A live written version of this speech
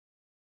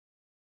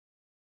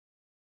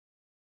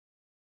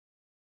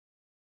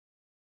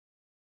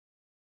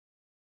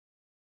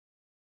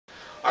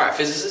Alright,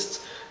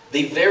 physicists,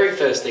 the very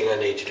first thing I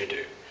need you to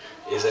do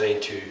is I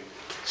need to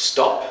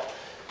stop,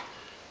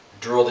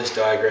 draw this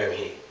diagram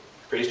here.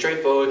 Pretty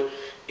straightforward.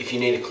 If you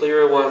need a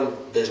clearer one,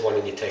 there's one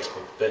in your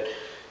textbook, but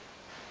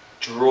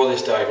draw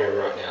this diagram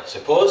right now.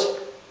 So pause,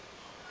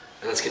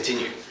 and let's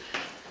continue.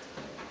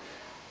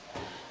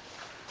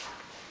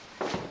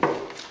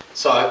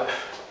 So,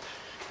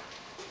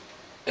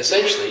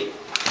 essentially,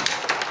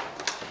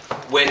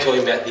 we're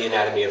talking about the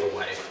anatomy of a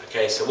wave.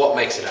 Okay, so what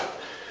makes it up?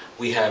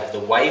 We have the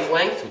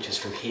wavelength, which is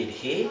from here to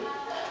here,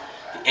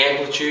 the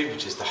amplitude,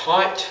 which is the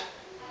height.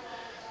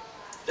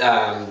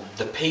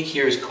 The peak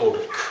here is called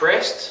a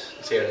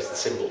crest. See how it has the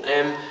symbol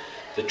M.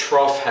 The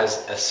trough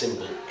has a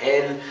symbol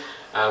N.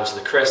 So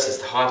the crest is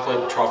the high point,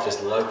 the trough is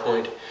the low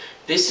point.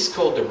 This is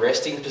called the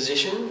resting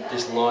position,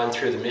 this line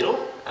through the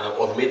middle,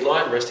 or the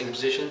midline, resting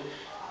position.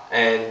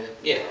 And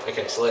yeah,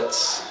 okay, so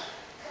let's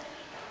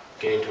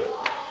get into it.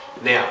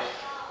 Now,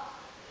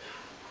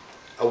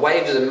 a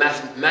wave is a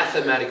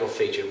mathematical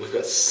feature. We've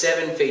got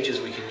 7 features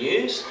we can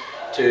use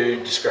to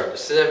describe it,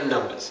 7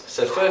 numbers.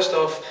 So first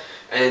off,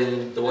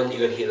 and the one you're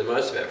going to hear the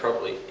most about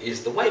probably,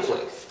 is the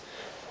wavelength.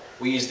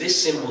 We use this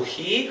symbol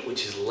here,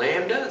 which is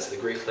lambda, it's the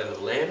Greek letter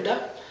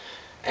lambda,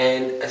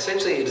 and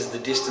essentially it is the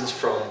distance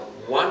from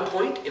one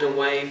point in a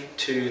wave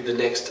to the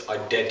next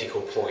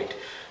identical point.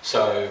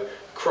 So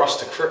crest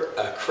to crest,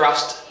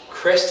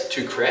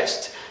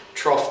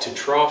 trough to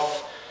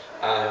trough,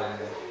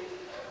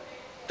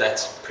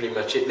 that's pretty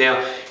much it.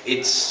 Now,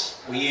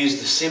 we use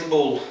the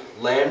symbol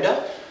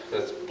lambda,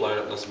 that's blown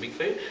up nice and big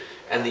for you,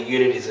 and the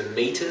unit is in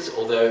meters,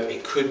 although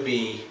it could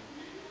be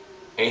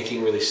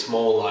anything really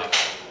small like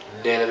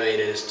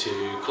nanometers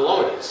to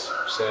kilometers.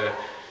 So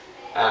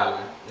now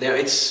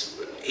it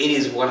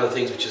is one of the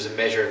things which is a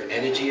measure of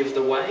energy of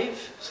the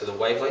wave. So the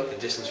wavelength, the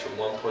distance from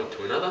one point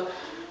to another,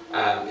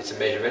 it's a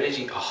measure of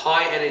energy. A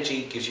high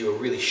energy gives you a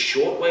really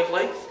short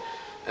wavelength,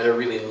 and a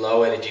really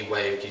low energy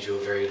wave gives you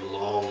a very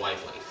long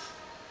wavelength.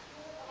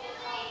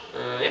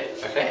 Yeah,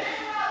 okay.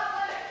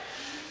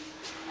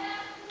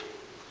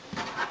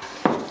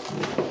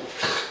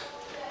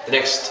 The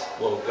next,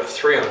 well, we've got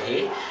 3 on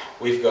here.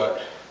 We've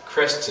got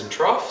crests and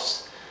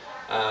troughs.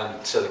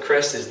 So the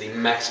crest is the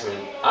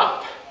maximum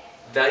up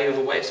value of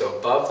a wave, so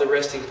above the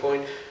resting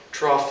point.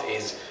 Trough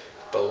is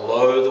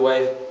below the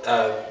wave,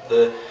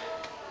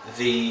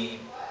 the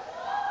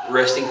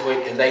resting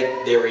point, and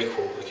they're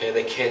equal. Okay,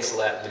 they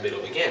cancel out in the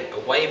middle. Again, a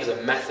wave is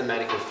a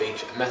mathematical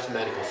feature, a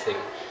mathematical thing.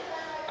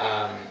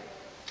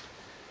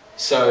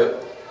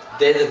 So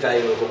they're the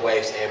value of a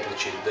wave's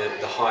amplitude,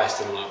 the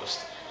highest and lowest.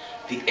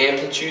 The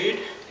amplitude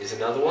is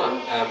another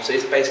one. So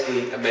it's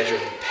basically a measure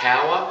of the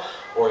power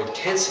or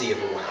intensity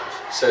of a wave.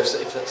 So if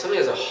something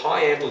has a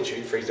high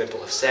amplitude, for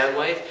example a sound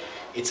wave,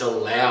 it's a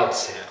loud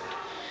sound.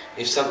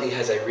 If something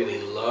has a really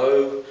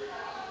low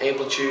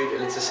amplitude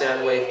and it's a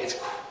sound wave, it's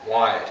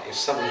quiet. If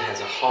something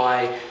has a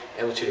high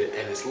amplitude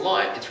and it's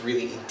light, it's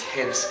really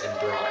intense and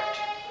bright.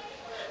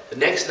 The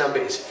next number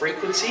is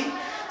frequency.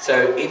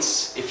 So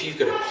it's if you've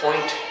got a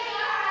point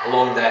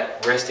along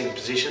that resting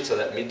position, so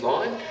that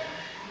midline,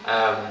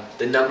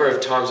 the number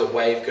of times a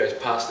wave goes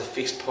past the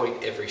fixed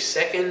point every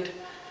second,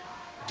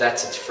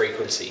 that's its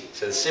frequency.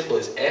 So the symbol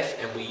is F,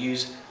 and we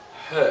use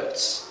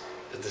hertz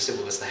as the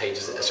symbol, that's the H,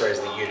 sorry, as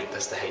the unit,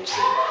 that's the Hz.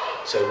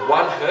 So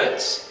 1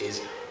 hertz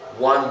is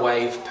 1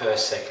 wave per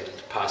second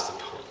past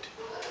the point.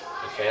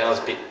 Okay, that was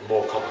a bit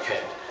more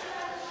complicated.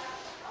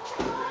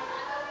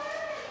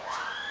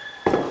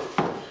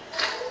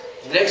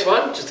 The next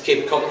one, just to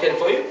keep it complicated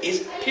for you,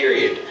 is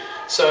period.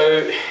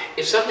 So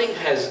if something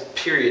has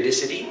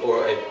periodicity,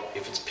 or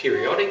if it's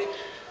periodic,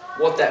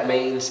 what that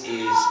means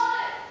is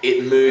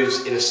it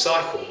moves in a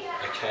cycle,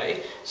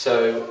 okay?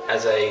 So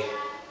as a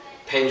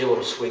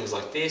pendulum swings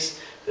like this,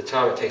 the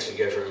time it takes to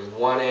go from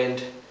one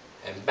end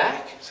and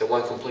back, so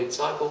 1 complete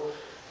cycle,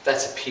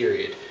 that's a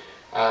period.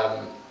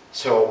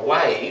 So a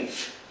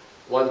wave,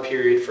 1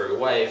 period for a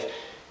wave,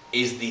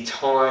 is the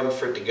time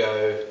for it to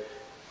go,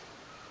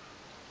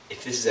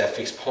 if this is our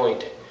fixed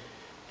point,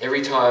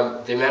 every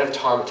time, the amount of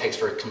time it takes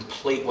for a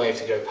complete wave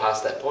to go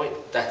past that point,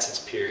 that's its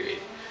period.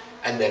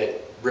 And then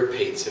it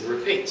repeats and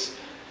repeats.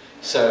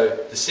 So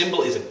the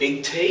symbol is a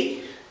big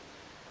T,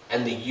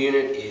 and the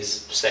unit is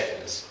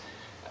seconds.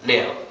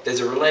 Now, there's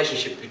a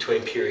relationship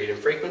between period and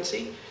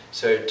frequency.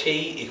 So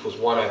T equals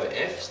 1 over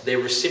F. They're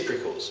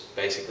reciprocals,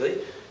 basically.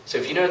 So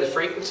if you know the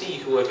frequency,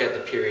 you can work out the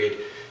period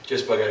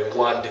just by going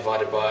 1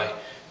 divided by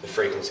the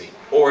frequency.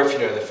 Or if you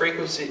know the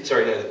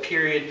the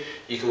period,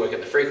 you can work out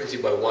the frequency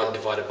by 1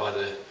 divided by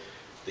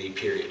the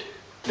period.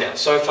 Now,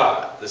 so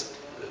far, there's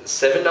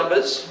 7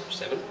 numbers,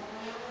 7.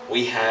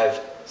 We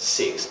have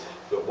 6.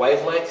 We've got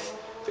wavelength,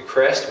 the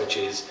crest, which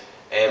is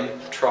M,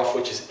 trough,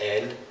 which is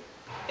N,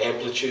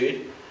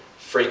 amplitude,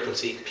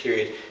 frequency,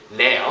 period.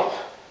 Now,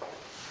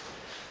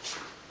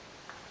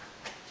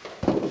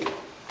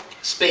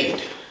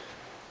 speed.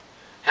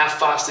 How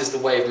fast is the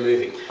wave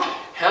moving?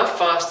 How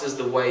fast does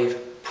the wave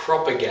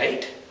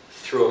propagate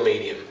through a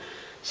medium?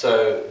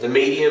 So the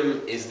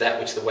medium is that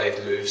which the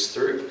wave moves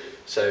through.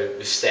 So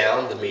with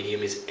sound, the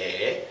medium is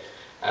air.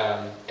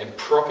 And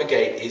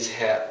propagate is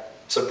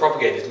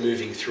propagate is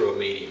moving through a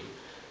medium.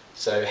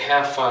 So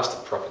how fast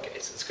it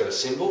propagates. It's got a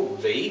symbol,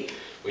 V,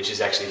 which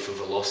is actually for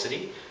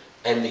velocity,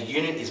 and the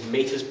unit is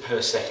meters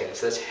per second.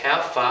 So that's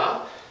how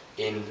far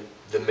in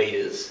the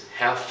meters,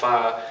 how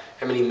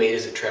many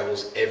meters it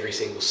travels every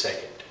single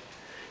second.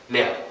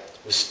 Now,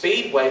 with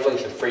speed,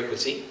 wavelength and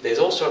frequency, there's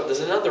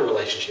another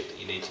relationship that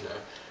you need to know.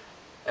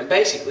 And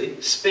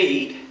basically,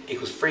 speed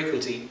equals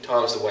frequency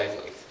times the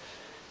wavelength.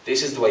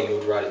 This is the way you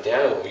would write it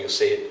down, or you'll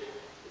see it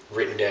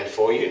written down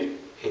for you,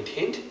 hint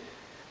hint.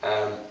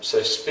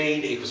 So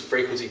speed equals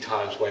frequency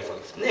times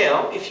wavelength.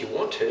 Now, if you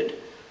wanted,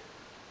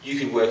 you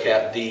could work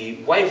out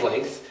the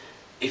wavelength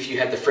if you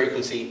had the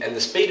frequency and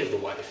the speed of the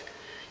wave.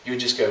 You would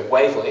just go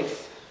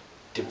wavelength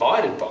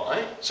divided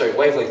by, so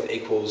wavelength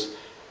equals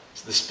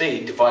the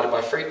speed divided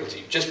by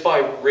frequency, just by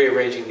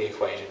rearranging the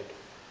equation.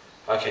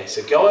 Okay,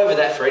 so go over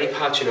that for any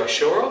parts you're not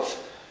sure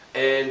of,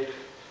 and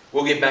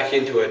we'll get back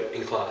into it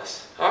in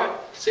class. Alright,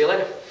 see you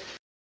later.